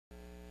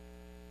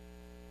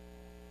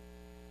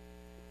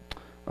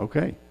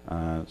Okay,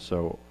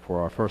 so for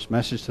our first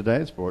message today,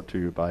 it's brought to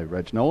you by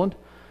Reg Noland.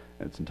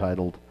 It's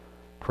entitled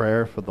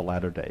Prayer for the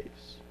Latter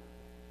Days.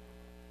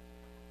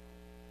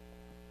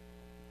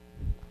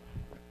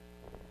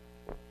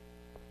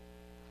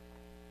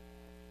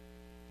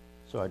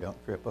 So I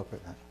don't trip over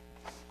that.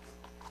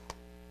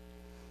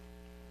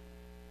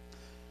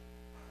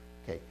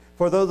 Okay.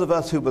 For those of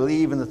us who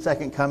believe in the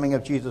second coming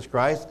of Jesus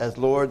Christ as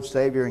Lord,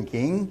 Savior, and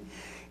King,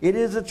 it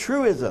is a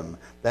truism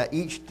that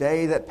each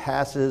day that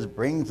passes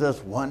brings us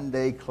one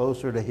day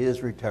closer to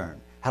his return.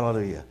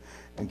 Hallelujah.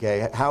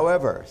 Okay.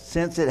 However,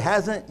 since it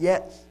hasn't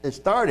yet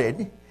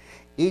started,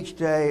 each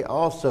day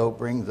also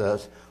brings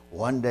us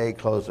one day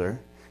closer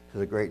to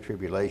the great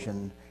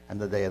tribulation and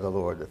the day of the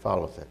Lord that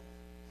follows it.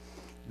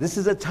 This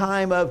is a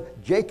time of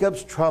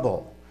Jacob's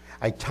trouble,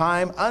 a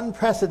time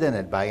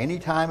unprecedented by any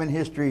time in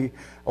history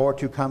or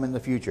to come in the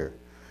future.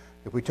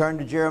 If we turn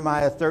to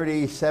Jeremiah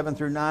 37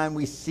 through 9,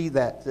 we see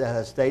that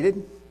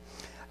stated.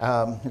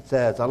 It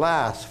says,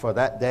 "Alas, for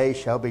that day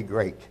shall be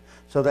great,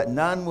 so that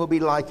none will be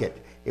like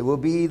it. It will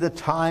be the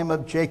time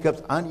of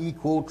Jacob's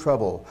unequaled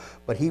trouble,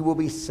 but he will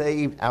be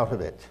saved out of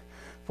it.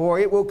 For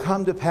it will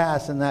come to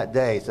pass in that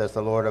day, says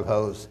the Lord of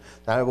hosts,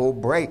 that I will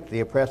break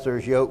the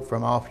oppressor's yoke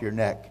from off your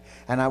neck,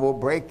 and I will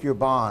break your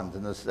bonds,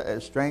 and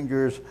the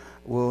strangers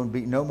will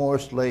be no more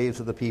slaves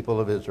of the people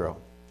of Israel.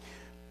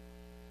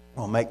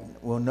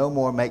 Will no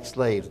more make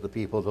slaves of the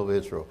peoples of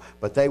Israel,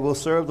 but they will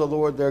serve the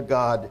Lord their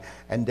God,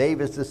 and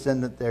David's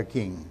descendant their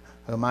king,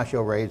 whom I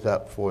shall raise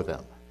up for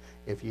them."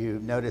 If you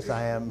notice,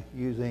 I am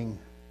using...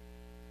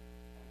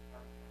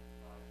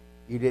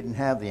 You didn't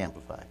have the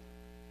Amplified.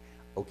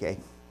 Okay,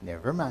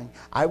 never mind.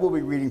 I will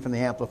be reading from the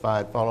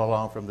Amplified. Follow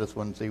along from this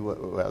one and see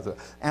what... The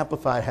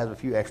Amplified has a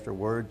few extra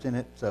words in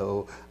it,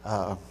 so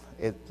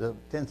it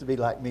tends to be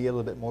like me, a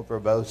little bit more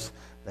verbose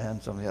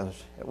than some of the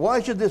others.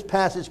 Why should this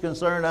passage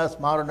concern us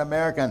modern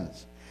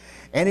Americans?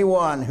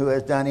 Anyone who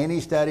has done any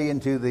study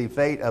into the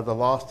fate of the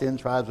lost 10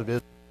 tribes of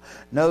Israel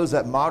knows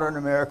that modern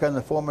America and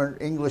the former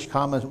English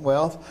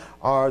Commonwealth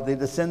are the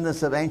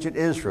descendants of ancient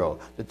Israel,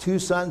 the two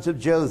sons of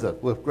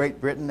Joseph, with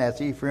Great Britain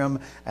as Ephraim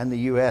and the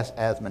U.S.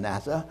 as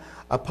Manasseh,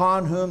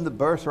 upon whom the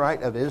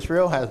birthright of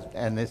Israel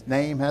and its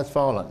name has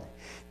fallen.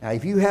 Now,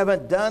 if you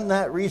haven't done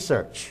that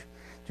research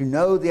to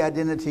know the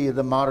identity of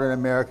the modern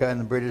America and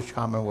the British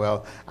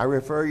Commonwealth, I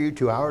refer you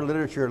to our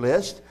literature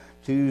list,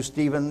 to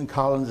Stephen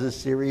Collins'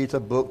 series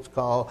of books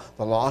called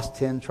The Lost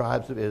 10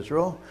 Tribes of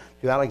Israel,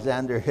 to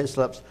Alexander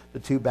Hislop's The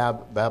Two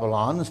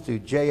Babylons, to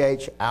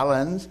J.H.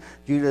 Allen's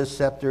Judah's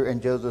Scepter and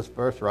Joseph's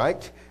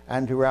Birthright,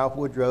 and to Ralph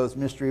Woodrow's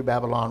Mystery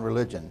Babylon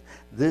Religion.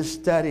 This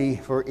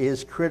study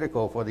is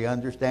critical for the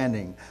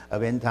understanding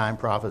of end-time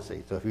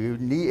prophecy. So if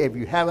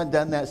you haven't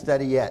done that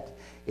study yet,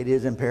 it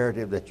is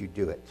imperative that you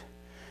do it.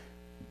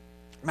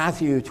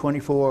 Matthew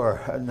 24,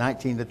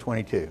 19 to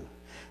 22.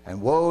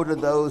 "And woe to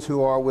those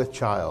who are with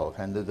child,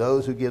 and to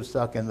those who give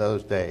suck in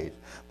those days.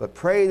 But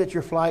pray that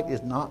your flight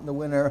is not in the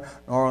winter,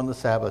 nor on the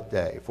Sabbath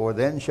day. For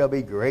then shall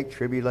be great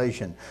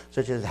tribulation,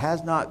 such as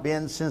has not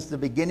been since the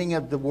beginning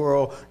of the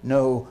world,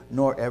 no,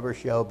 nor ever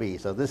shall be."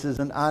 So this is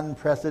an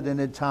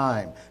unprecedented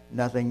time.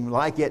 Nothing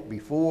like it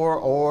before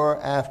or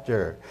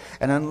after.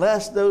 "And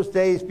unless those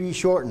days be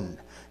shortened,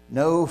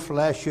 no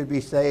flesh should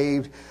be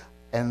saved,"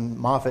 and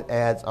Moffat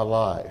adds,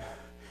 "alive.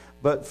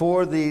 But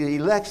for the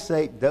elect's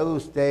sake,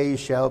 those days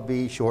shall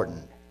be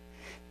shortened."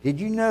 Did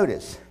you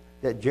notice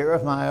that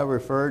Jeremiah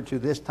referred to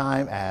this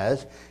time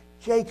as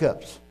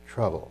Jacob's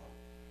trouble,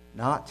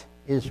 not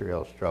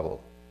Israel's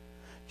trouble?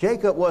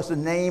 Jacob was the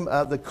name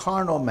of the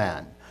carnal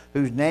man,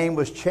 whose name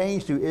was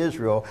changed to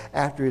Israel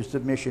after his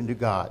submission to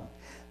God.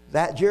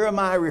 That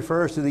Jeremiah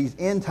refers to these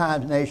end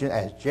times nations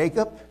as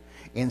Jacob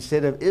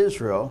instead of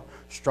Israel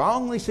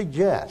strongly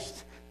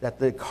suggests that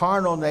the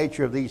carnal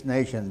nature of these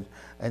nations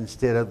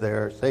instead of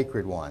their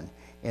sacred one.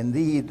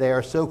 Indeed, they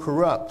are so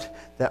corrupt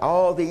that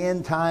all the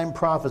end-time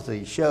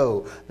prophecies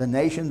show the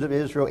nations of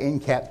Israel in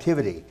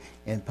captivity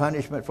in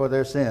punishment for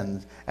their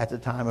sins at the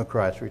time of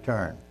Christ's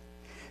return.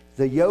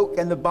 The yoke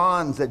and the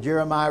bonds that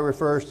Jeremiah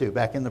refers to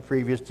back in the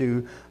previous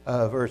two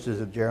verses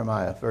of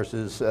Jeremiah,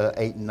 verses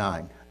 8 and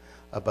 9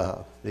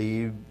 above.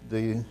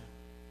 Let's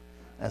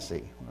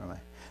see, where am I?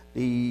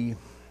 The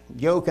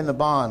yoke and the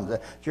bonds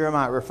that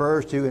Jeremiah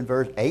refers to in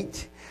verse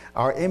 8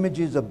 are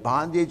images of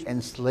bondage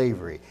and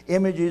slavery,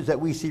 images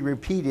that we see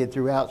repeated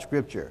throughout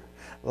Scripture.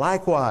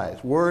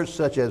 Likewise, words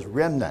such as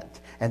remnant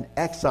and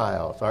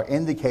exiles are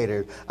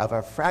indicators of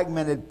a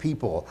fragmented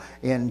people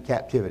in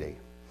captivity.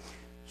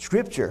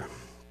 Scripture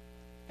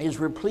is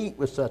replete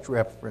with such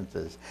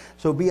references,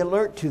 so be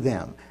alert to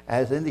them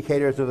as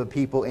indicators of a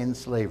people in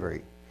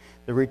slavery.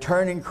 The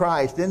returning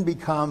Christ then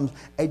becomes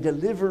a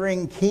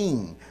delivering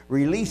king,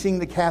 releasing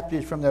the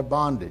captives from their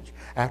bondage,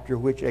 after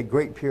which a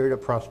great period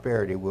of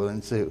prosperity will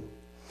ensue.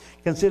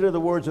 Consider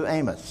the words of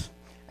Amos.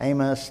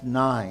 Amos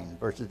 9,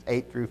 verses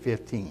 8 through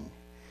 15.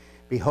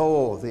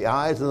 "Behold, the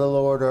eyes of the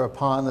Lord are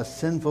upon the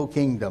sinful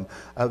kingdom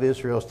of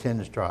Israel's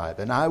 10 tribe,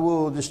 and I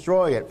will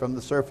destroy it from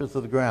the surface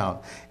of the ground,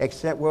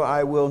 except where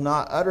I will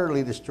not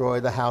utterly destroy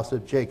the house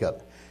of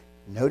Jacob."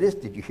 Notice,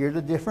 did you hear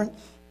the difference?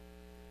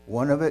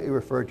 One of it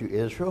referred to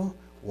Israel,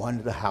 one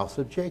to the house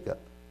of Jacob.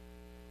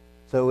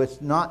 So it's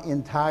not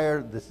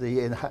entire.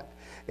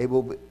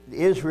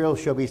 Israel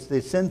shall be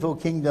the sinful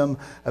kingdom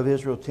of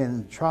Israel,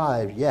 10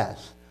 tribes,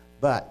 yes,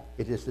 but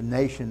it is the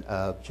nation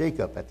of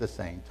Jacob at the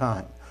same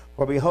time.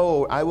 For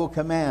behold, I will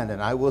command,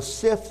 and I will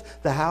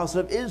sift the house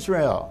of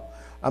Israel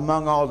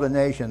among all the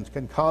nations,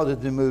 can cause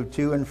it to move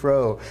to and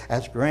fro,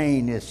 as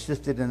grain is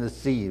sifted in the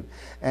sieve.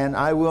 And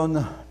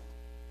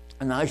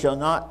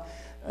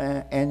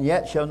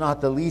yet shall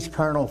not the least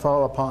kernel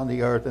fall upon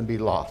the earth and be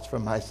lost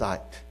from my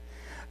sight.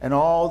 And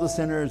all the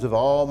sinners of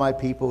all my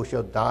people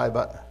shall die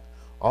by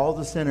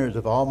the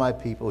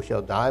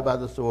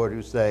sword,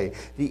 who say,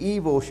 the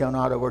evil shall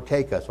not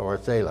overtake us or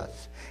assail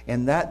us.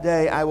 In that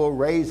day I will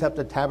raise up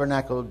the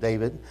tabernacle of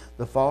David,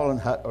 the fallen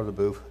hut or the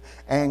booth,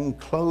 and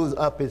close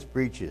up its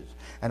breaches.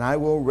 And I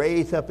will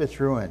raise up its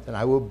ruins, and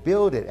I will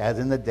build it as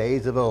in the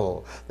days of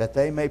old, that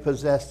they may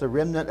possess the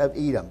remnant of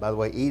Edom. By the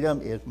way,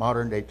 Edom is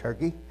modern-day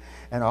Turkey.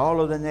 And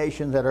all of the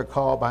nations that are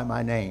called by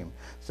my name,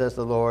 says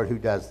the Lord who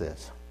does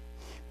this.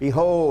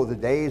 Behold, the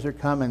days are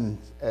coming,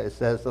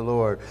 says the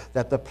Lord,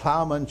 that the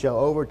plowman shall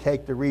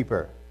overtake the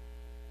reaper.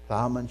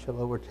 Plowman shall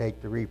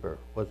overtake the reaper.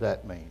 What does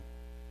that mean?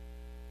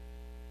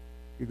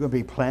 You're going to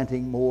be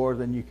planting more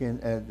than you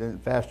can,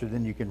 faster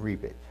than you can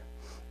reap it.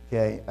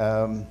 Okay,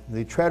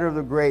 the treader of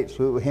the grapes,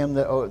 him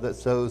that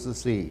sows the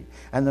seed.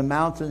 And the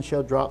mountains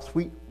shall drop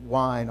sweet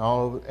wine,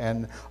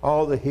 and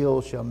all the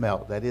hills shall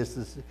melt. That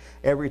is,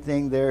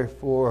 everything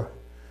therefore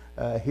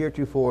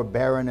heretofore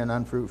barren and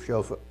unfruitful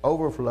shall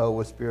overflow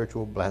with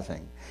spiritual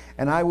blessing.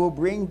 And I will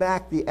bring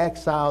back the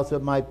exiles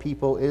of my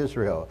people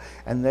Israel,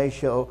 and they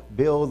shall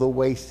build the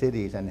waste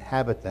cities and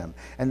inhabit them.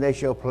 And they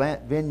shall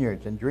plant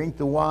vineyards and drink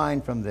the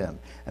wine from them.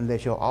 And they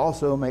shall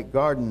also make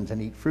gardens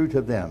and eat fruit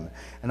of them.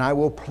 And I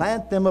will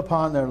plant them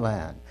upon their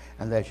land.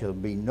 And they shall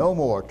be no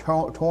more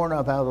torn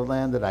up out of the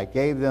land that I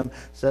gave them,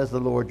 says the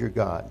Lord your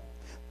God.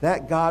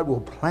 That God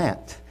will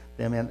plant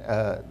them in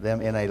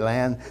a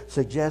land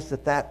suggests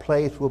that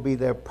place will be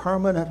their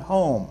permanent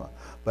home.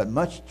 But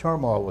much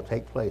turmoil will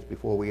take place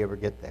before we ever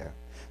get there,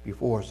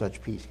 before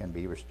such peace can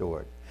be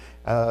restored.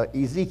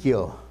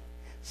 Ezekiel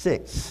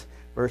 6,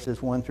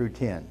 verses 1 through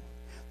 10.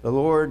 The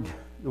word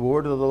of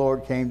the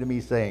Lord came to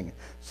me, saying,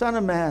 Son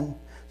of man,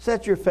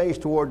 set your face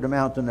toward the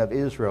mountain of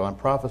Israel and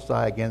prophesy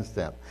against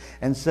them,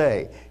 and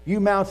say,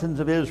 You mountains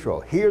of Israel,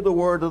 hear the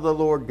word of the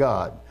Lord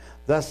God.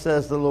 Thus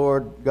says the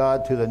Lord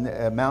God to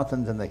the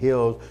mountains and the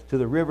hills, to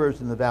the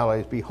rivers and the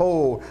valleys,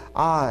 Behold,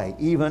 I,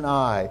 even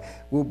I,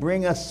 will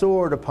bring a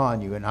sword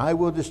upon you, and I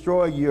will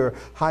destroy your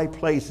high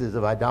places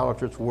of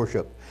idolatrous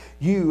worship.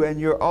 You and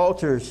your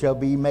altars shall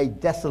be made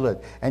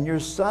desolate, and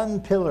your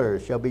sun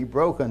pillars shall be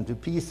broken to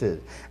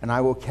pieces, and I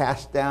will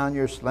cast down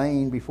your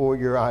slain before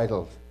your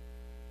idols.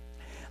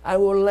 I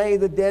will lay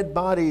the dead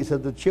bodies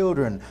of the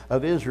children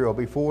of Israel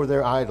before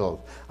their idols.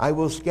 I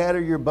will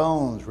scatter your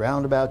bones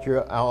round about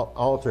your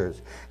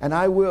altars. And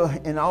I will,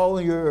 in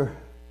all your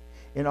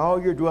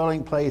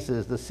dwelling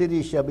places, the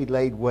cities shall be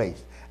laid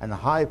waste, and the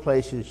high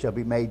places shall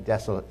be made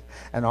desolate.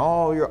 And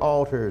all your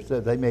altars,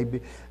 that they may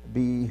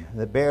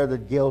that bear the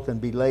guilt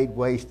and be laid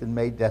waste and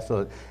made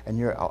desolate. And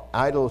your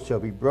idols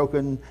shall be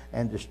broken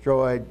and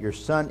destroyed. Your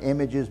sun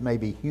images may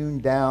be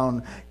hewn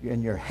down,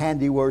 and your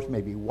handiworks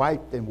may be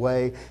wiped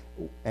away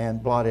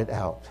and blotted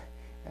out.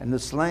 And the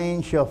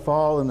slain shall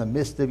fall in the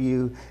midst of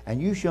you,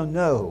 and you shall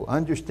know,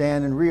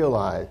 understand, and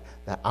realize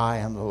that I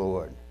am the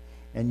Lord.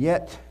 And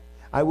yet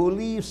I will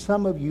leave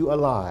some of you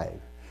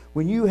alive,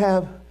 when you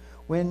have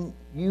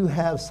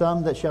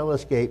some that shall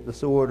escape the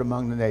sword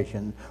among the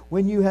nations,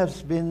 when you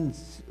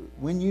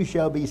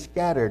shall be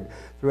scattered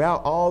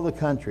throughout all the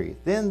country.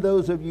 Then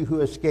those of you who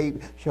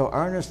escape shall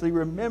earnestly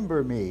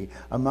remember me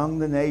among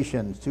the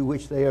nations to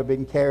which they have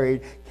been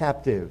carried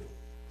captive.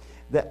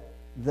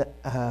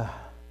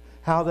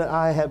 How that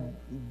I have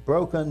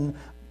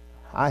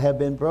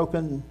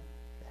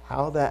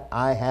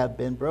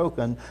been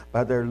broken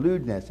by their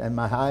lewdness, and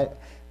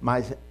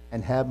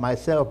have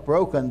myself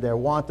broken their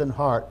wanton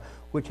heart,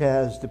 which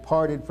has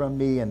departed from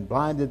me, and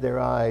blinded their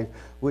eyes,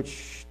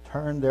 which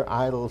turn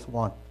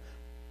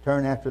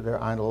after their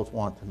idols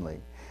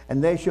wantonly.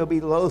 And they shall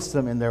be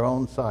loathsome in their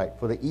own sight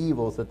for the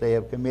evils that they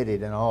have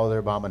committed and all their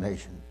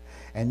abominations.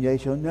 And they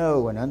shall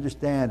know and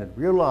understand and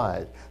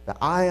realize that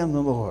I am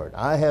the Lord.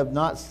 I have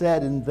not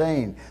said in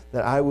vain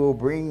that I will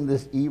bring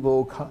this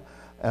evil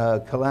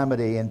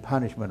calamity and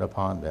punishment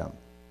upon them.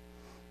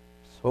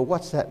 So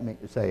what's that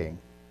saying?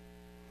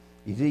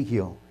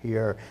 Ezekiel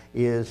here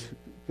is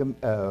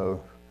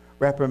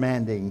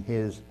reprimanding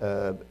his,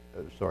 wrong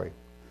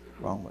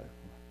way.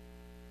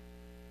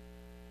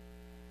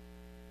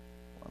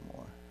 One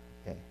more,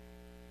 okay.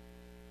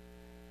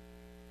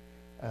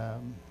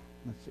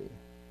 Let's see.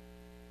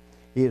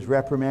 He is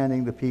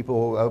reprimanding the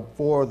people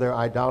for their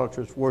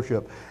idolatrous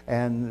worship,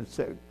 and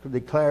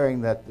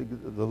declaring that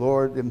the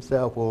Lord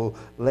himself will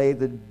lay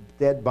the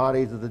dead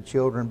bodies of the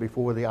children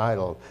before the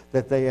idol,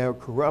 that they are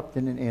corrupt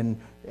and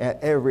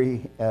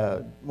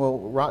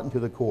rotten to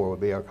the core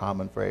would be our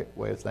common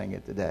way of saying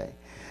it today.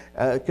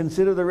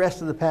 Consider the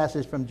rest of the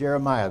passage from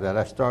Jeremiah that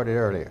I started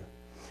earlier.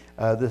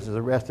 This is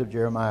the rest of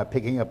Jeremiah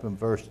picking up in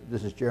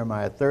this is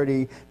Jeremiah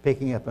 30,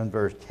 picking up in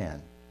verse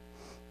 10.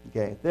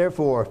 Okay,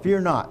 therefore, fear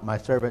not, my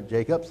servant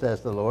Jacob,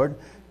 says the Lord.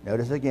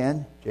 Notice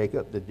again,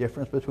 Jacob, the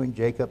difference between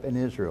Jacob and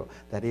Israel.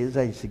 That is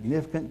a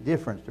significant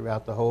difference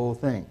throughout the whole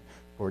thing.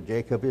 For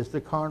Jacob is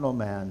the carnal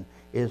man,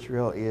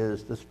 Israel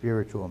is the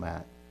spiritual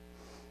man.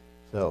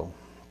 So,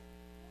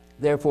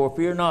 therefore,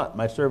 fear not,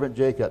 my servant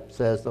Jacob,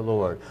 says the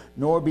Lord,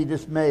 nor be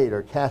dismayed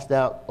or cast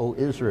out, O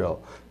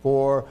Israel.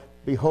 For,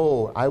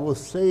 behold, I will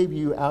save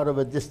you out of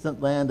a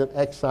distant land of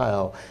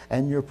exile,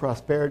 and your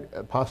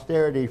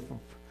posterity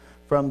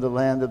from the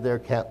land of their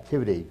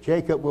captivity.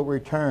 Jacob will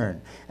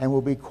return, and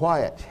will be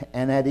quiet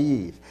and at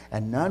ease,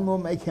 and none will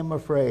make him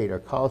afraid or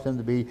cause him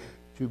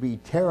to be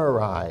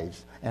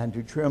terrorized and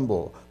to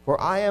tremble. For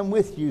I am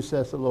with you,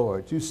 says the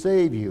Lord, to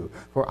save you.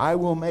 For I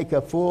will make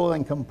a full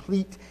and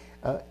complete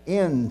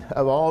end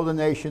of all the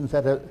nations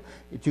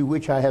to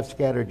which I have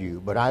scattered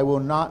you. But I will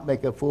not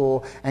make a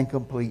full and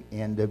complete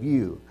end of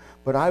you.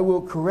 But I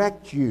will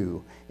correct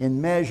you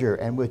in measure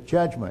and with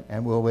judgment,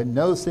 and will in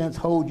no sense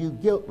hold you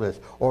guiltless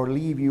or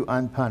leave you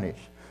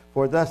unpunished.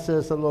 For thus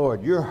says the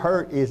Lord, your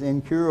hurt is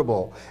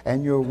incurable,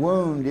 and your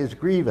wound is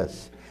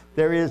grievous.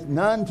 There is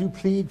none to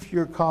plead for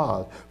your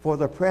cause. For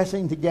the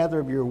pressing together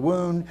of your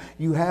wound,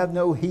 you have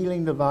no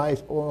healing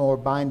device or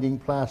binding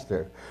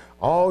plaster.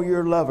 All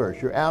your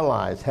lovers, your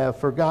allies, have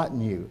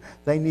forgotten you.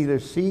 They neither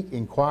seek,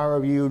 inquire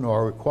of you,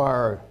 nor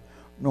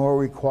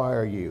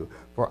require you.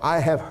 For I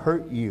have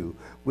hurt you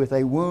with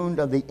a wound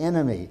of the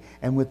enemy,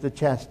 and with the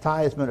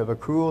chastisement of a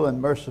cruel and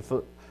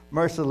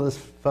merciless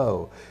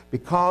foe.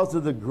 Because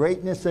of the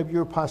greatness of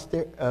your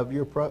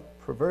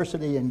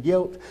perversity and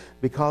guilt,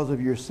 because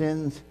your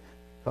sins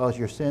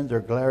are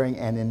glaring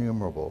and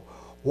innumerable.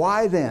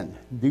 Why then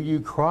do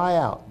you cry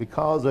out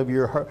because of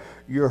your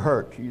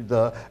hurt,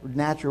 the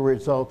natural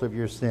result of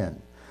your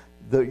sin?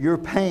 Your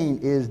pain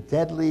is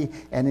deadly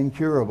and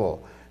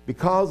incurable.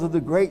 Because of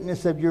the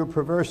greatness of your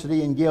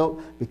perversity and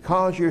guilt,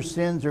 because your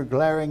sins are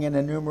glaring and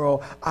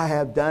innumerable, I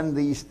have done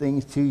these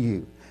things to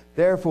you.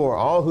 Therefore,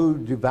 all who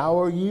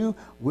devour you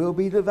will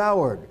be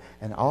devoured,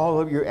 and all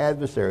of your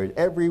adversaries,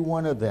 every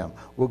one of them,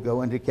 will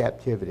go into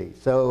captivity.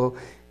 So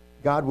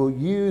God will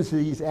use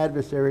these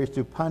adversaries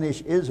to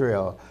punish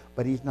Israel,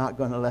 but he's not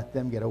going to let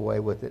them get away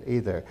with it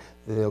either.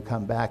 They'll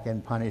come back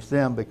and punish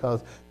them,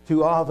 because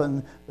too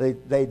often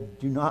they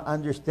do not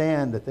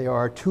understand that they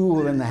are a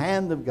tool in the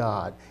hand of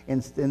God.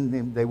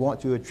 Instead, they want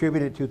to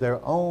attribute it to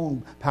their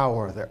own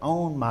power, their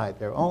own might,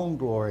 their own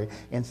glory,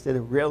 instead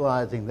of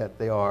realizing that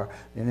they are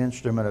an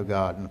instrument of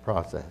God in the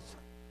process.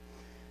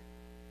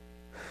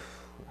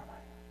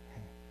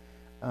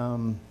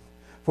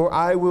 For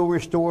I will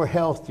restore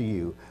health to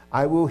you.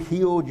 I will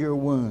heal your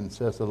wounds,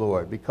 says the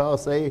Lord,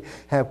 because they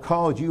have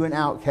called you an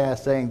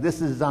outcast, saying, this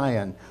is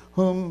Zion,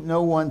 whom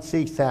no one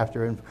seeks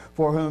after, and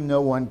for whom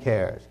no one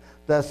cares.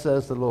 Thus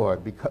says the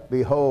Lord,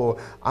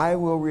 behold, I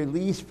will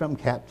release from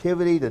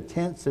captivity the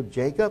tents of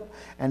Jacob,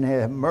 and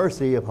have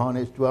mercy upon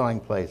its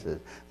dwelling places.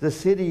 The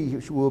city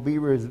will be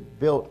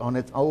rebuilt on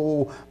its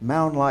old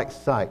mound-like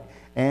site,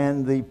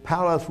 and the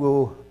palace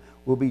will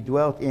be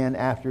dwelt in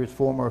after its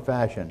former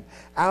fashion.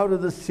 Out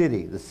of the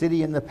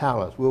city and the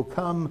palace, will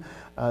come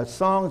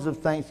songs of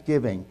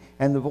thanksgiving,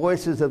 and the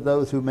voices of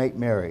those who make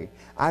merry.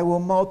 I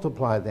will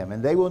multiply them,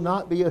 and they will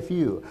not be a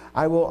few.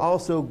 I will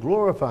also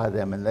glorify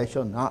them, and they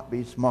shall not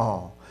be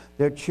small.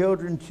 Their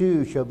children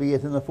too shall be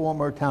as in the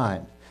former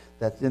times.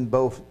 That's in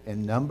both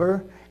in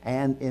number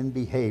and in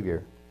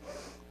behavior.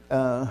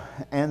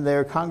 And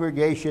their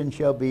congregation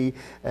shall be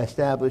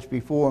established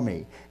before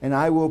me, and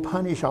I will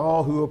punish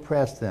all who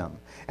oppress them.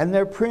 And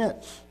their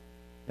prince,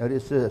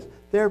 notice this,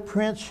 their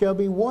prince shall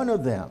be one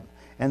of them,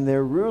 and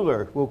their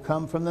ruler will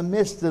come from the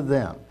midst of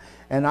them.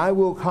 And I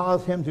will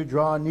cause him to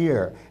draw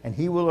near, and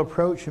he will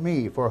approach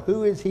me. For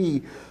who is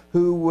he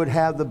who would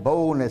have the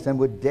boldness and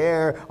would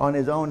dare on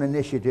his own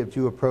initiative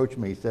to approach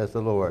me, says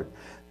the Lord.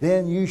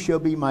 Then you shall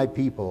be my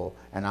people,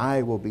 and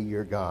I will be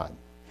your God.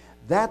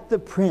 That the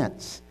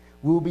prince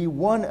will be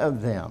one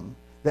of them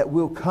that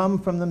will come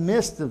from the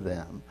midst of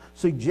them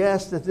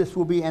suggests that this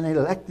will be an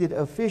elected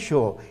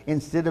official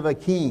instead of a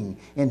king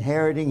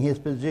inheriting his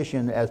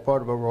position as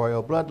part of a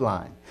royal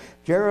bloodline.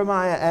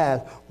 Jeremiah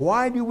asked,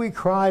 why do we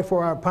cry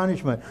for our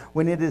punishment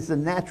when it is the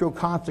natural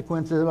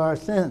consequences of our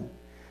sin?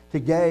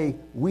 Today,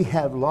 we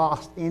have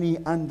lost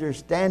any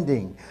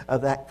understanding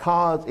of that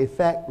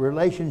cause-effect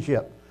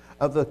relationship,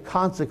 of the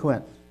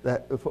consequence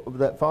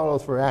that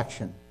follows for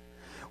action.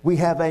 We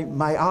have a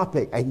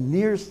myopic, a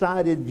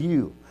nearsighted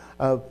view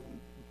of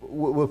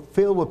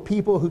filled with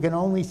people who can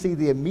only see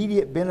the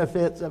immediate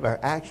benefits of our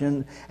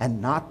action and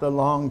not the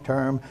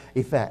long-term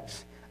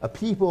effects. A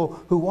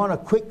people who want a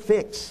quick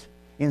fix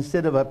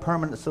instead of a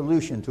permanent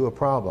solution to a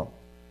problem.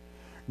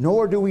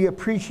 Nor do we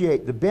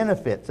appreciate the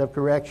benefits of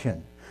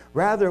correction.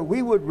 Rather,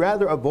 we would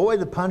rather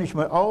avoid the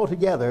punishment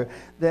altogether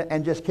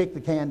and just kick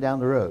the can down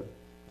the road.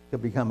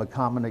 could become a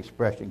common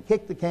expression.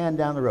 Kick the can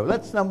down the road.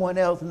 Let someone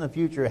else in the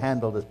future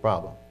handle this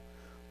problem.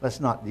 Let's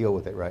not deal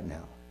with it right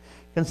now.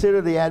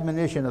 Consider the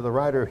admonition of the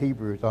writer of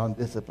Hebrews on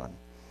discipline.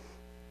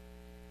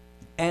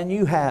 And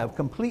you have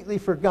completely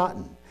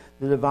forgotten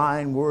the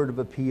divine word of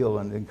appeal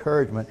and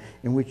encouragement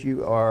in which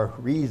you are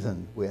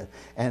reasoned with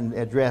and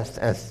addressed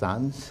as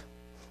sons.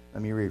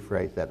 Let me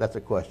rephrase that. That's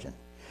a question.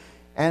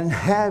 And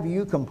have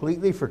you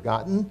completely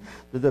forgotten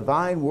the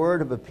divine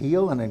word of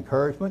appeal and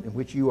encouragement in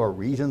which you are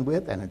reasoned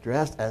with and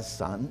addressed as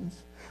sons?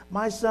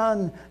 My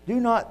son,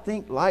 do not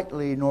think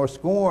lightly, nor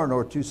scorn,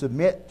 or to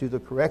submit to the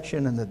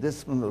correction and the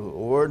discipline of the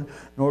Lord,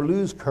 nor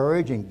lose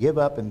courage and give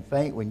up and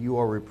faint when you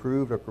are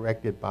reproved or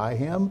corrected by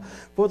him.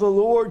 For the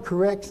Lord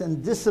corrects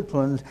and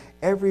disciplines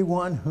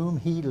everyone whom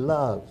he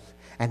loves.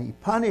 And he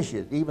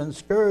punishes, even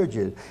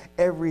scourges,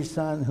 every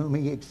son whom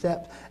he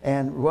accepts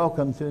and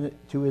welcomes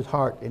to his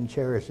heart and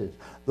cherishes.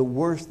 The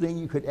worst thing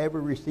you could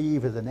ever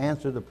receive as an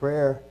answer to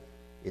prayer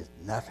is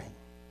nothing.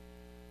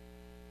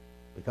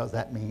 Because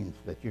that means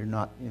that it's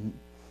not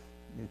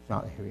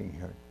being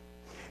heard.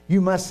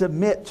 You must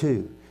submit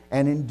to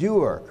and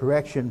endure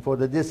correction for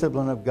the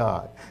discipline of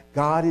God.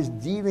 God is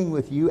dealing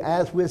with you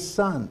as with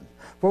sons.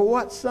 For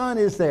what son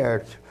is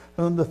there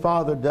whom the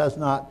Father does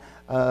not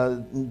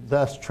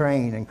thus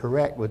train and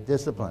correct with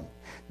discipline?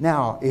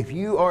 Now, if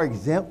you are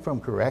exempt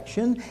from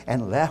correction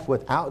and left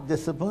without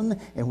discipline,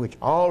 in which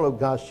all of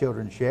God's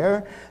children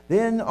share,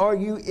 then are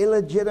you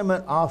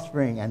illegitimate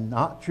offspring and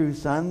not true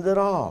sons at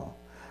all.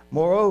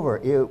 Moreover,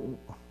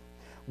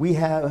 we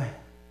have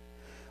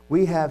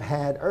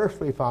had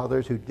earthly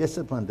fathers who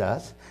disciplined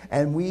us,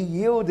 and we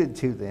yielded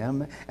to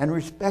them and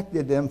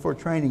respected them for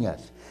training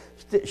us.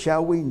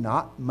 Shall we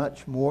not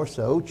much more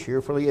so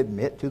cheerfully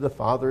admit to the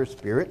Father of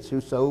spirits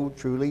who so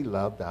truly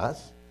loved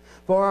us?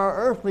 For our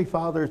earthly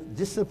fathers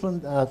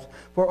disciplined us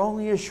for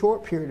only a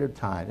short period of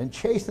time and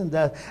chastened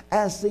us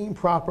as seemed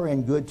proper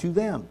and good to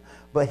them.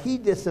 But he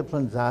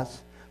disciplines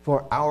us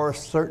for our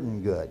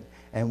certain good,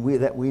 and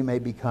that we may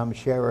become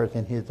sharers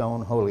in his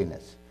own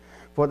holiness.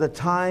 For the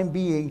time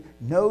being,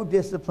 no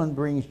discipline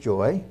brings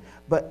joy,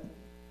 but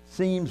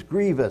seems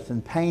grievous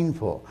and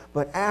painful.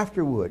 But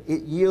afterward,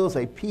 it yields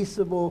a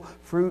peaceable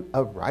fruit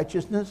of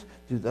righteousness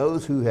to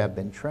those who have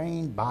been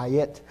trained by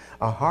it,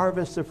 a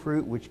harvest of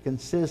fruit which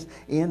consists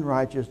in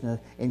righteousness,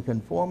 in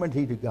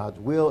conformity to God's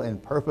will in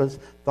purpose,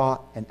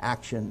 thought, and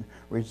action,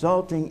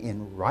 resulting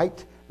in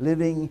right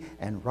living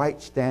and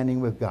right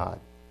standing with God.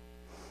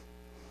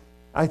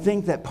 I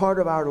think that part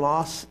of our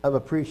loss of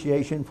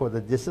appreciation for the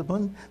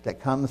discipline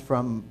that comes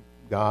from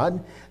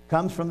God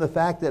comes from the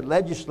fact that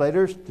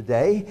legislators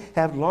today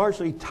have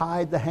largely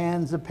tied the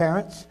hands of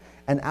parents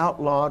and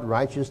outlawed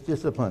righteous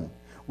discipline.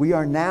 We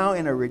are now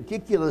in a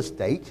ridiculous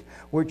state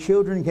where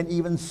children can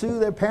even sue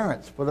their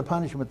parents for the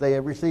punishment they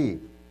have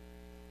received.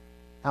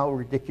 How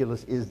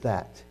ridiculous is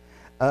that?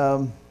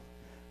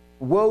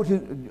 Woe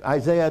to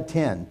Isaiah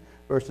 10.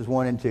 Verses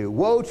 1 and 2.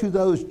 Woe to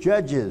those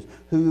judges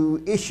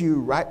who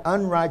issue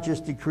unrighteous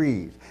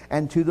decrees,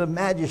 and to the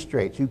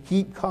magistrates who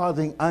keep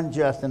causing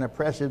unjust and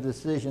oppressive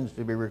decisions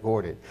to be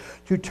recorded,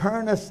 to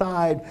turn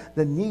aside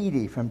the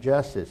needy from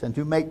justice, and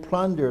to make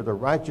plunder the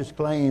righteous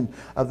claims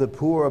of the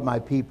poor of my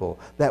people,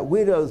 that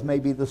widows may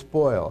be the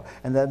spoil,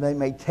 and that they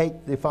may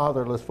take the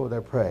fatherless for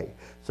their prey.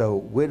 So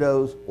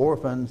widows,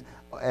 orphans,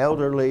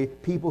 elderly,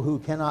 people who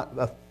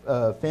cannot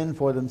fend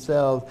for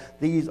themselves,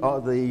 these are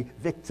the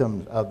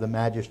victims of the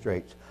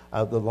magistrates,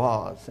 of the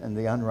laws and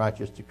the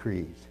unrighteous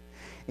decrees.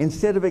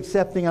 Instead of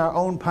accepting our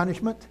own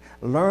punishment,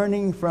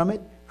 learning from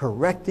it,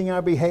 correcting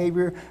our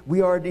behavior,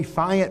 we are a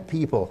defiant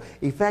people,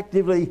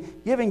 effectively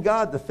giving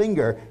God the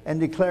finger and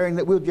declaring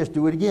that we'll just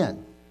do it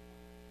again.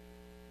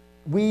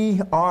 We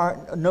are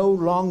no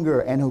longer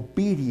an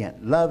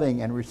obedient,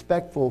 loving, and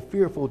respectful,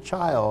 fearful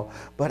child,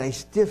 but a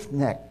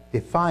stiff-necked,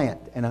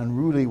 defiant, and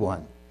unruly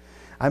one.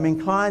 I'm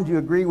inclined to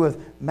agree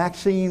with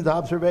Maxine's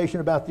observation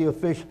about the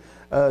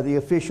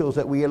officials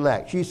that we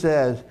elect. She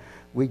says,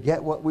 we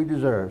get what we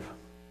deserve.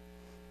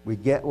 We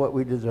get what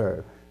we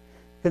deserve.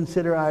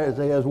 Consider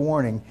Isaiah's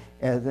warning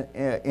as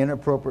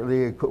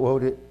inappropriately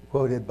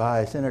quoted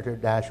by Senator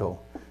Daschle,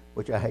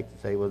 which I hate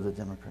to say was a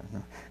Democrat.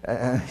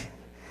 No.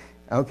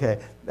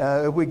 Okay,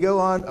 if we go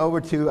on over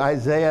to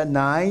Isaiah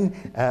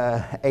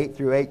 9, 8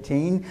 through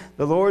 18,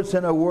 the Lord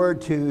sent a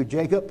word to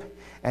Jacob,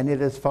 and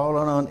it has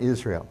fallen on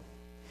Israel.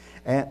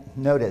 And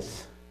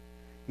notice,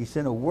 he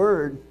sent a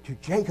word to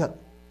Jacob,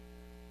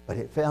 but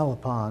it fell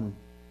upon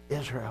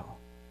Israel.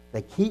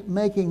 They keep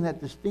making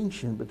that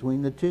distinction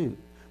between the two,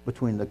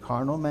 between the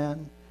carnal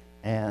man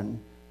and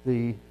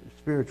the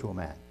spiritual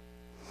man.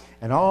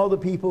 And all the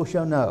people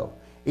shall know,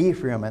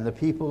 Ephraim and the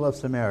people of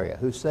Samaria,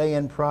 who say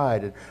in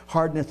pride and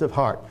hardness of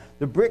heart,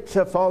 the bricks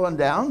have fallen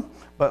down,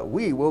 but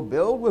we will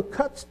build with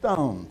cut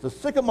stones. The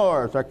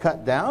sycamores are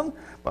cut down,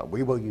 but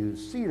we will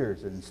use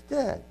cedars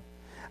instead.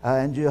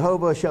 And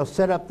Jehovah shall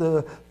set up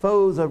the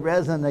foes of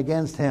Rezin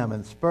against him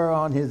and spur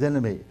on his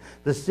enemy,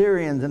 the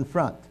Syrians in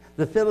front,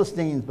 the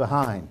Philistines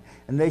behind,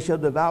 and they shall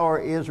devour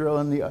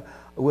Israel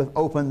with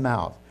open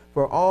mouth.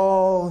 For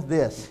all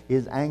this,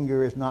 his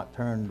anger is not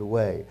turned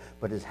away,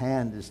 but his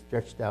hand is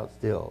stretched out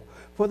still.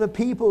 For the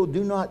people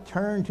do not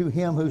turn to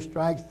him who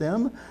strikes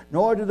them,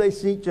 nor do they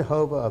seek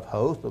Jehovah of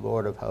hosts, the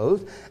Lord of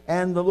hosts.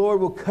 And the Lord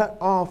will cut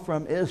off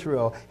from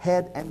Israel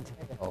head and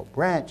tail,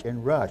 branch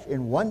and rush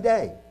in one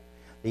day.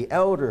 The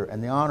elder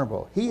and the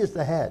honorable, he is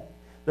the head.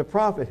 The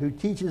prophet who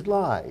teaches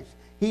lies,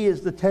 he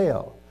is the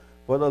tail.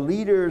 For the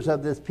leaders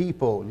of this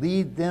people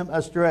lead them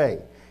astray,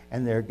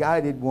 and their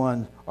guided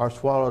ones are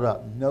swallowed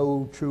up.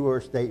 No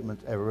truer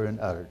statements ever been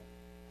uttered.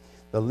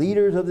 The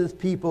leaders of this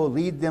people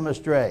lead them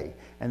astray,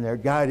 and their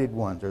guided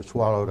ones are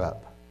swallowed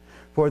up.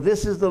 For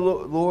this the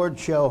Lord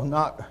shall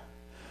not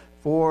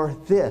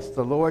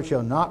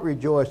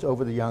rejoice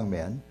over the young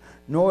men,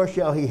 nor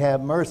shall he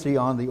have mercy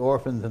on the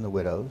orphans and the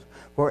widows.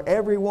 For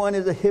everyone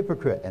is a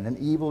hypocrite and an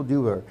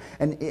evildoer,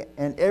 and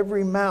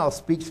every mouth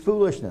speaks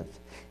foolishness.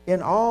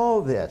 In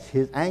all this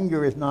his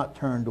anger is not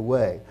turned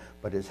away,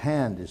 but his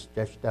hand is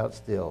stretched out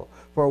still.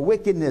 For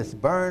wickedness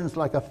burns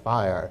like a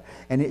fire,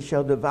 and it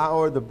shall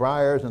devour the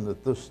briars and the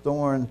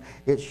thorns.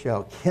 It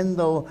shall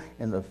kindle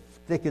in the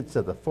thickets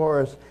of the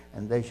forest,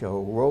 and they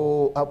shall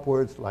roll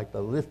upwards like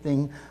the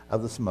lifting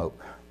of the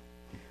smoke.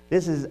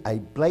 This is a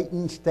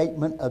blatant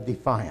statement of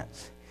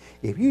defiance.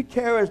 If you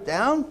tear us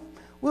down,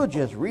 we'll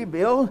just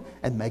rebuild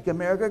and make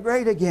America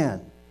great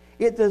again.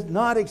 It does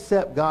not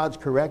accept God's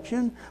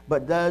correction,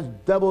 but does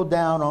double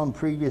down on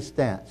previous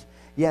stance.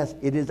 Yes,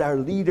 it is our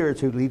leaders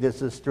who lead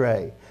us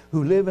astray,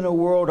 who live in a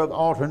world of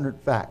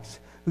alternate facts,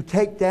 who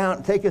take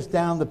us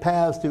down the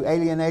paths to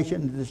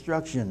alienation and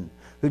destruction,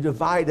 who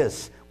divide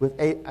us with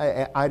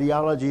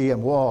ideology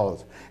and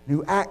walls,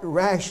 who act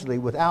rashly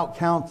without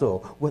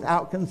counsel,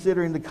 without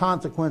considering the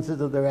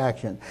consequences of their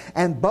action.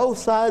 And both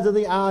sides of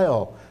the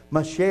aisle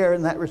must share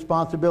in that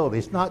responsibility.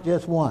 It's not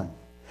just one.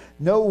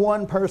 No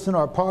one person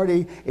or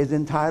party is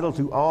entitled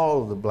to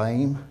all of the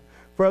blame.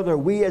 Further,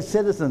 we as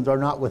citizens are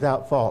not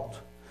without fault,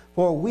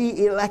 for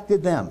we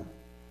elected them.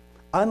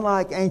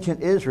 Unlike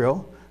ancient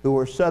Israel, who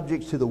were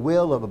subject to the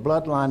will of a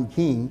bloodline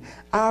king,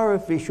 our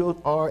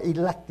officials are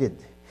elected.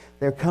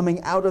 They're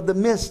coming out of the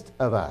midst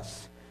of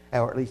us,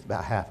 or at least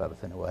about half of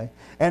us in a way,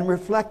 and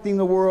reflecting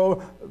to the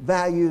world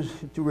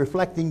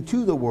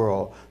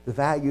the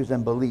values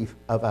and belief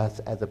of us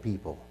as a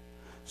people.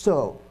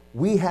 So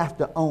we have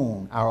to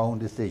own our own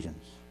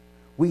decisions.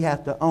 We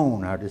have to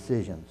own our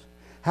decisions.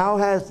 How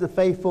has the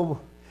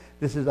faithful,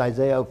 this is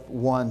Isaiah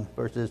 1,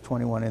 verses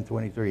 21 and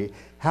 23.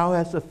 How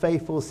has the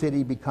faithful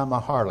city become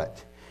a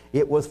harlot?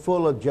 It was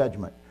full of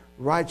judgment,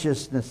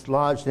 righteousness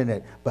lodged in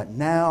it, but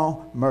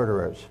now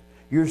murderers.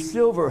 Your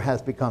silver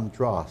has become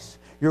dross.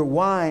 Your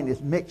wine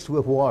is mixed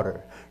with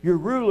water. Your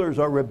rulers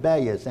are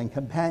rebellious and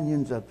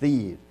companions of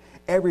thieves.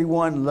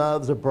 Everyone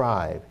loves a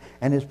bribe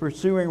and is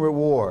pursuing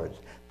rewards.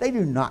 They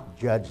do not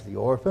judge the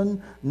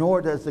orphan,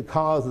 nor does the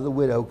cause of the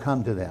widow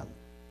come to them.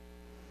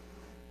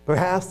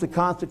 Perhaps the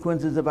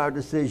consequences of our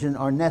decision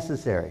are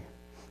necessary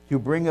to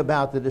bring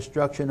about the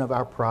destruction of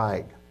our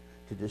pride,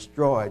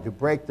 to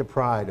break the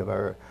pride of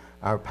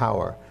our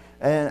power,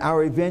 and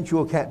our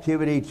eventual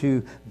captivity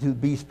to the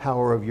beast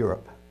power of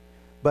Europe.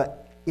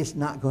 But it's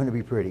not going to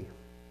be pretty.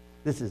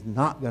 This is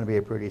not going to be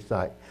a pretty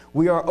sight.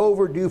 We are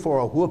overdue for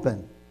a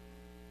whooping.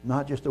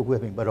 Not just a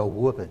whipping, but a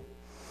whooping.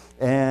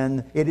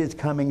 And it is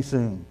coming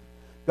soon.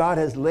 God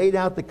has laid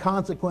out the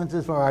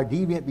consequences for our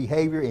deviant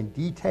behavior in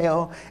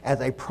detail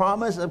as a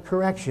promise of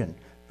correction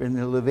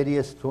in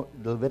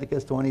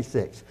Leviticus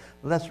 26.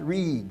 Let's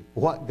read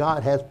what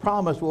God has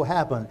promised will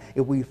happen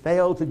if we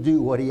fail to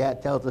do what he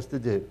tells us to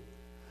do.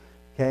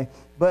 Okay?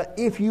 But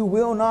if you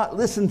will not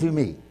listen to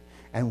me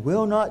and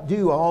will not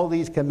do all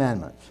these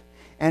commandments,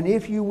 and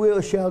if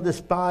you shall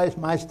despise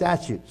my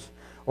statutes,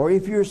 or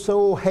if your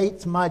soul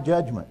hates my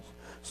judgments,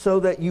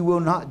 so that you will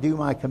not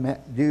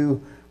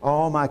do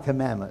all my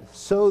commandments,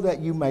 so that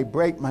you may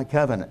break my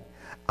covenant,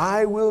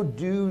 I will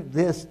do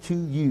this to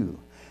you.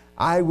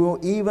 I will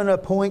even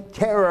appoint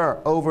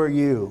terror over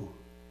you.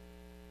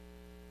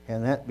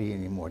 Can that be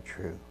any more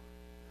true?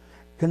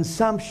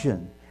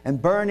 Consumption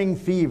and burning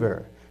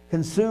fever,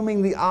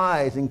 consuming the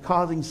eyes and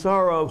causing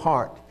sorrow of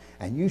heart.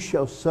 And you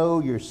shall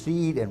sow your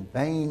seed in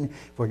vain,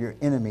 for your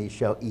enemies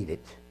shall eat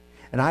it.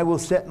 And I will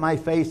set my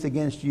face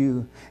against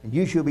you, and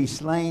you shall be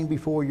slain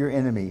before your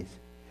enemies.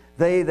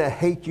 They that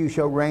hate you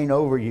shall reign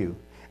over you,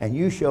 and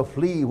you shall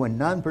flee when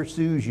none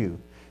pursues you.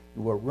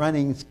 You are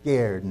running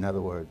scared, in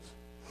other words.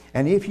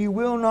 And if you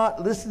will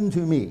not listen to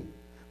me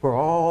for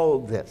all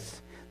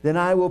this, then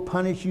I will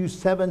punish you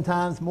 7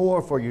 times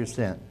more for your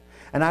sin.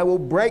 And I will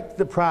break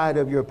the pride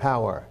of your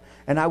power.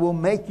 And I will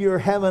make your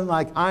heaven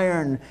like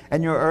iron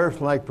and your earth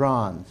like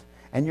bronze.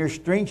 And your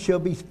strength shall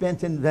be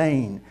spent in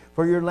vain.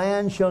 For your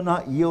land shall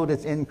not yield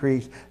its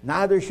increase,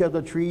 neither shall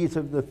the trees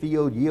of the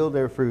field yield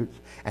their fruits.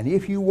 And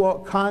if you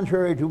walk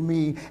contrary to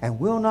me and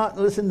will not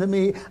listen to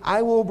me,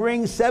 I will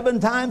bring 7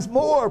 times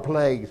more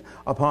plagues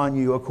upon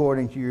you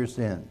according to your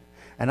sin.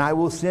 And I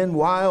will send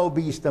wild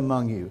beasts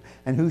among you,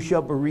 and who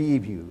shall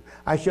bereave you?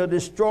 I shall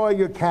destroy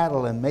your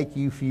cattle and make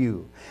you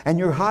few, and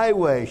your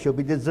highway shall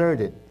be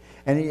deserted.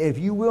 And if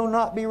you will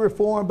not be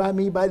reformed by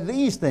me by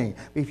these things,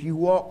 if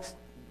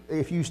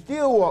you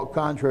still walk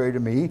contrary to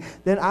me,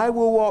 then I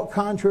will walk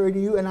contrary to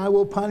you, and I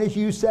will punish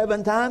you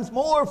 7 times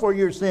more for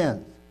your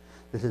sins.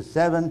 This is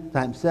 7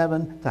 times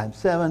 7 times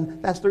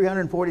 7. That's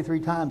 343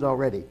 times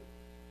already.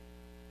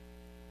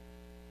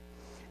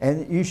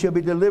 And you shall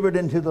be delivered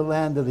into the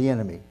land of the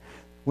enemy.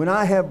 When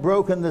I have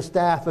broken the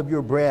staff of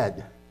your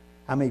bread.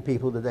 How many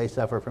people today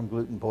suffer from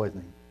gluten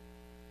poisoning?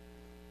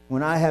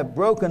 When I have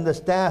broken the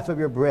staff of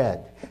your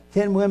bread,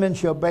 10 women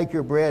shall bake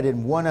your bread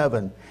in one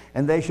oven,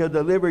 and they shall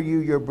deliver you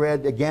your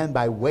bread again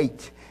by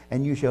weight,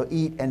 and you shall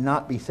eat and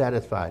not be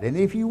satisfied. And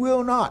if you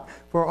will not,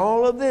 for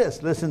all of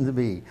this, listen to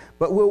me,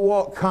 but will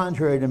walk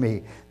contrary to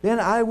me, then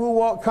I will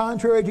walk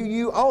contrary to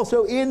you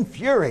also in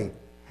fury,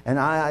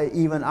 and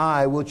even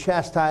I will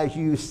chastise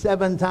you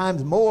 7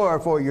 times more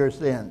for your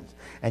sins.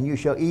 And you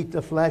shall eat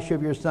the flesh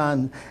of your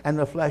son, and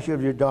the flesh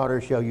of your daughter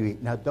shall you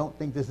eat. Now, don't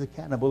think this is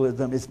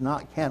cannibalism. It's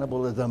not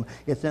cannibalism.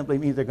 It simply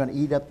means they're going to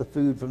eat up the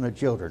food from the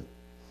children.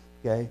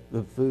 Okay?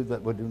 The food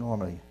that would do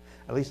normally.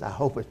 At least I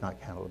hope it's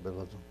not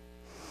cannibalism.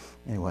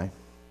 Anyway.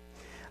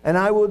 And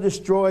I will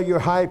destroy your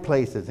high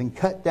places, and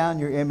cut down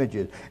your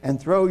images, and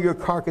throw your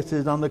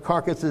carcasses on the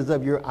carcasses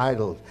of your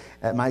idols.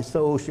 And my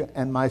soul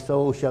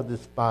shall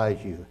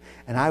despise you.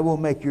 And I will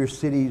make your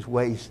cities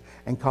waste,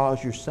 and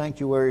cause your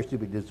sanctuaries to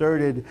be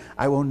deserted.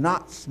 I will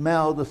not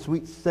smell the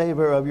sweet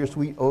savor of your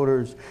sweet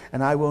odors,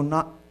 and I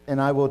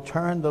will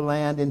turn the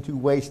land into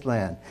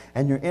wasteland,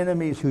 and your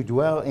enemies who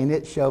dwell in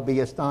it shall be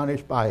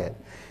astonished by it.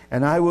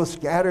 And I will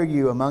scatter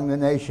you among the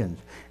nations,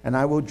 and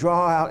I will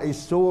draw out a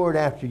sword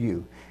after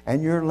you,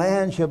 and your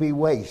land shall be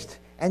waste,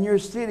 and your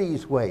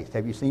cities waste.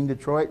 Have you seen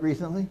Detroit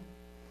recently?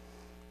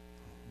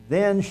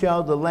 Then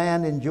shall the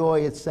land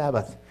enjoy its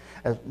Sabbath.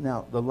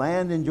 Now, the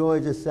land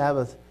enjoys its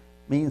Sabbath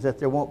means that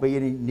there won't be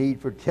any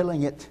need for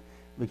tilling it,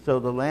 so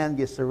the land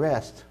gets the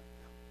rest.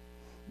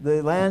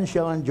 The land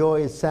shall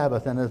enjoy its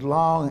Sabbath, and as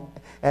long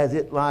as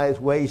it lies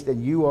waste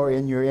and you are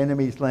in your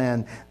enemy's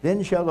land,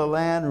 then shall the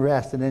land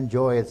rest and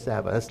enjoy its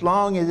Sabbath. As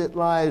long as it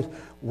lies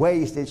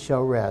waste, it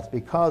shall rest,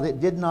 because it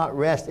did not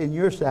rest in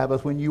your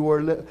Sabbath when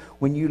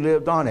you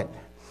lived on it.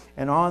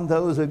 And on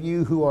those of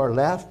you who are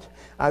left,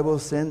 I will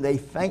send a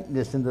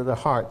faintness into their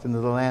hearts, into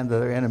the land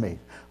of their enemies.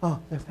 Oh,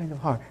 they're faint of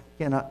heart.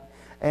 Cannot.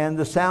 And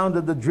the sound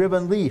of the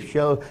driven leaf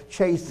shall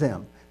chase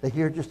them. They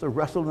hear just a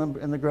rustle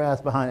in the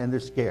grass behind, and they're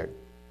scared.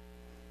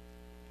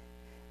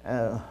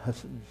 A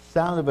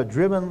sound of a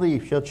driven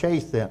leaf shall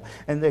chase them,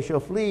 and they shall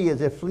flee as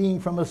if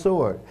fleeing from a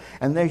sword,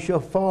 and they shall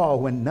fall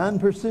when none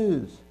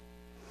pursues,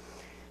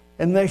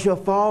 and they shall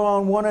fall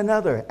on one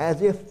another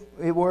as if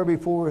it were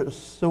before a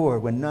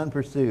sword when none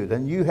pursues,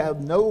 and you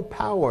have no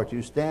power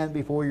to stand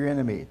before your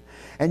enemies,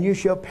 and you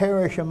shall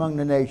perish among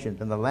the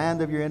nations, and the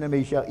land of your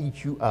enemies shall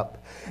eat you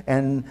up,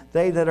 and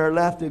they that are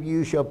left of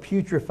you shall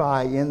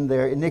putrefy in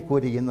their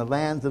iniquity in the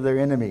lands of their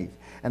enemies.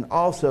 And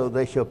also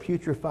they shall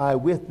putrefy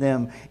with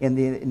them in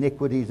the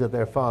iniquities of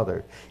their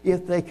fathers.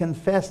 If they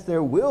confess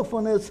their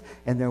willfulness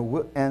and the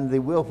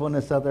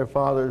willfulness of their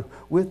fathers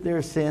with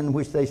their sin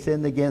which they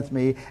sinned against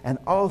me, and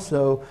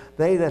also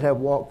they that have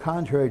walked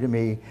contrary to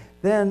me,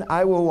 then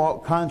I will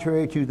walk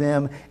contrary to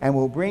them and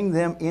will bring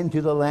them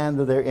into the land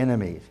of their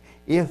enemies.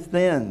 If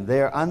then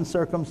their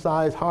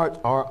uncircumcised hearts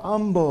are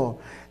humble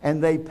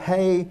and they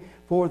pay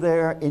for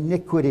their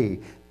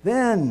iniquity,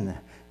 then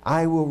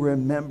I will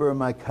remember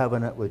my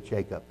covenant with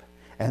Jacob,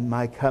 and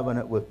my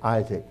covenant with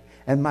Isaac,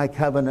 and my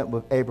covenant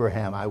with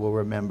Abraham I will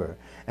remember,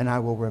 and I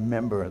will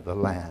remember the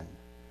land.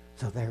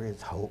 So there is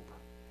hope.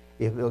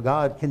 If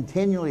God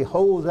continually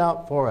holds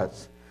out for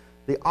us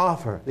the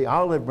offer, the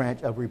olive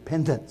branch of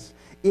repentance,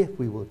 if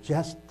we will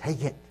just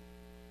take it.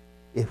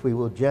 If we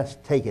will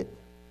just take it.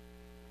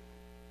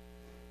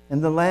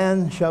 And the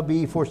land shall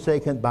be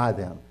forsaken by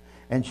them,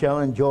 and shall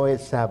enjoy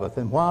its Sabbath.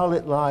 And while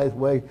it lies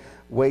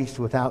waste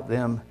without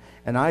them,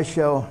 and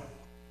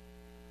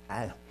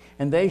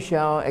they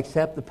shall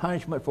accept the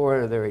punishment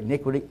for their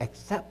iniquity,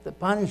 accept the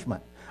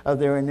punishment of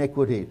their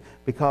iniquity,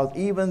 because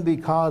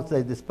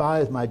they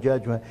despise my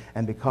judgment,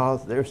 and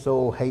because their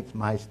soul hates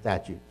my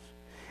statutes.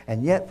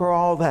 And yet for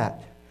all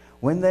that,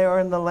 when they are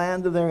in the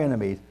land of their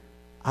enemies,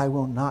 I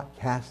will not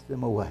cast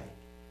them away.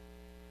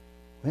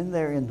 When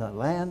they're in the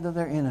land of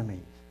their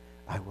enemies,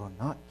 I will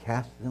not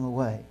cast them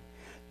away.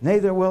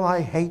 Neither will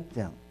I hate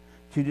them,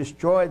 to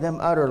destroy them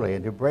utterly,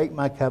 and to break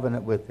my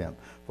covenant with them.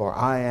 For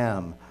I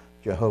am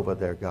Jehovah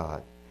their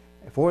God.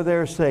 For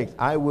their sakes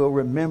I will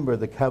remember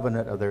the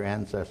covenant of their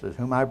ancestors,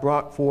 whom I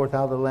brought forth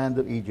out of the land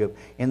of Egypt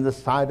in the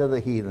sight of the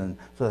heathen,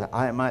 so that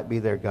I might be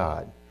their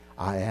God.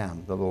 I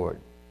am the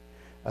Lord.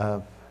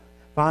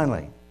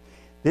 Finally,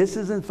 this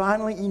isn't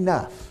finally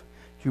enough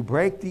to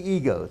break the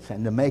egos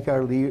and to make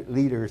our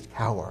leaders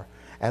cower,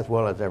 as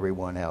well as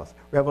everyone else.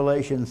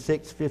 Revelation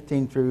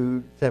 6:15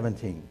 through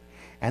 17.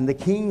 And the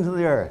kings of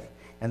the earth,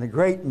 and the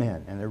great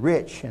men, and the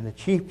rich, and the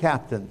chief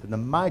captains, and the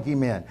mighty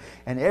men,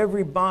 and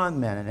every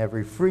bondman, and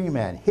every free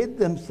man, hid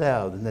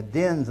themselves in the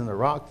dens and the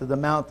rocks of the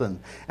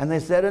mountains. And they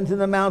said unto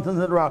the mountains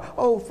and the rock,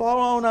 Oh, fall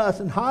on us,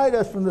 and hide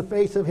us from the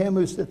face of him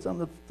who sits on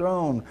the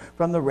throne,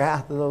 from the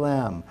wrath of the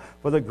Lamb.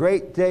 For the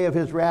great day of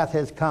his wrath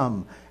has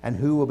come, and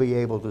who will be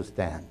able to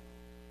stand?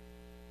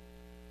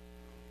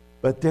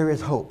 But there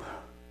is hope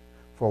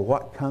for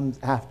what comes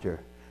after,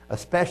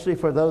 especially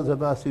for those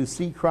of us who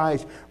see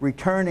Christ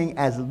returning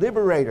as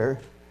liberator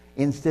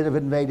instead of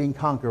invading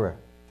conqueror.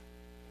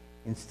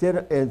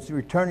 It's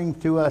returning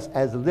to us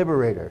as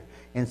liberator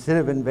instead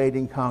of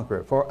invading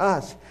conqueror. For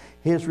us,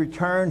 his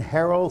return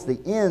heralds the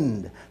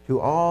end to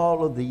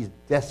all of these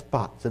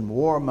despots and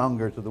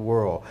warmongers of the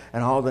world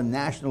and all the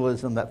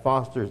nationalism that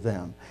fosters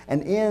them.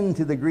 An end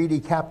to the greedy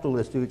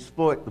capitalists who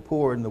exploit the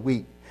poor and the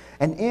weak.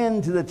 An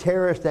end to the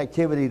terrorist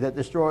activity that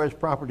destroys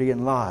property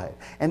and lives.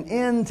 An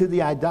end to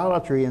the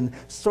idolatry and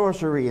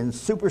sorcery and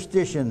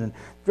superstition and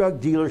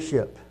drug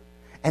dealership.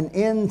 An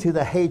end to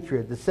the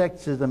hatred, the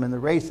sexism, and the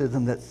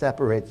racism that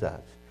separates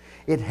us.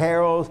 It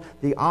heralds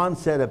the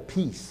onset of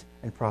peace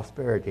and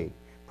prosperity,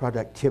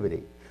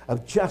 productivity,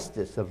 of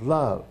justice, of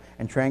love,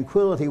 and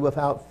tranquility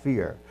without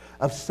fear,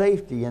 of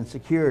safety and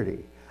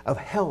security, of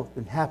health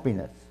and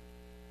happiness.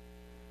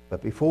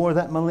 But before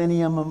that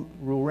millennium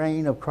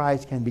reign of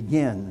Christ can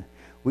begin,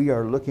 we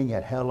are looking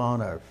at hell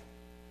on earth.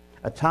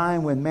 A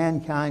time when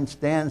mankind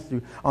stands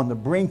on the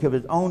brink of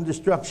its own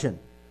destruction,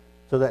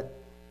 so that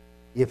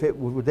if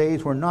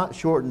days were not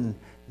shortened,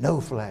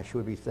 no flesh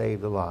would be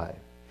saved alive.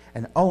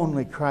 And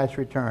only Christ's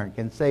return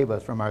can save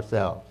us from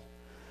ourselves.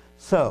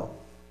 So,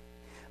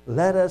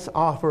 let us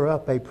offer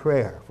up a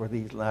prayer for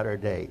these latter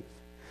days,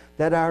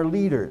 that our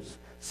leaders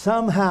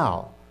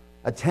somehow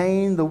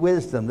attain the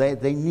wisdom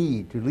they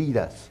need to lead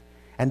us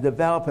and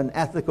develop an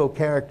ethical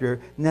character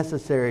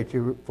necessary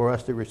for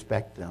us to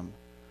respect them.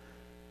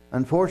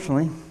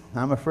 Unfortunately,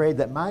 I'm afraid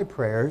that my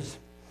prayers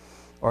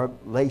are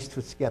laced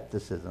with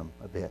skepticism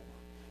a bit,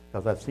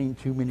 because I've seen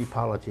too many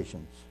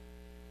politicians.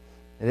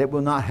 And it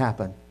will not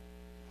happen.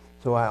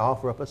 So I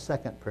offer up a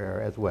second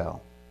prayer as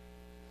well.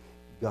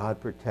 God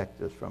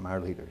protect us from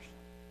our leaders.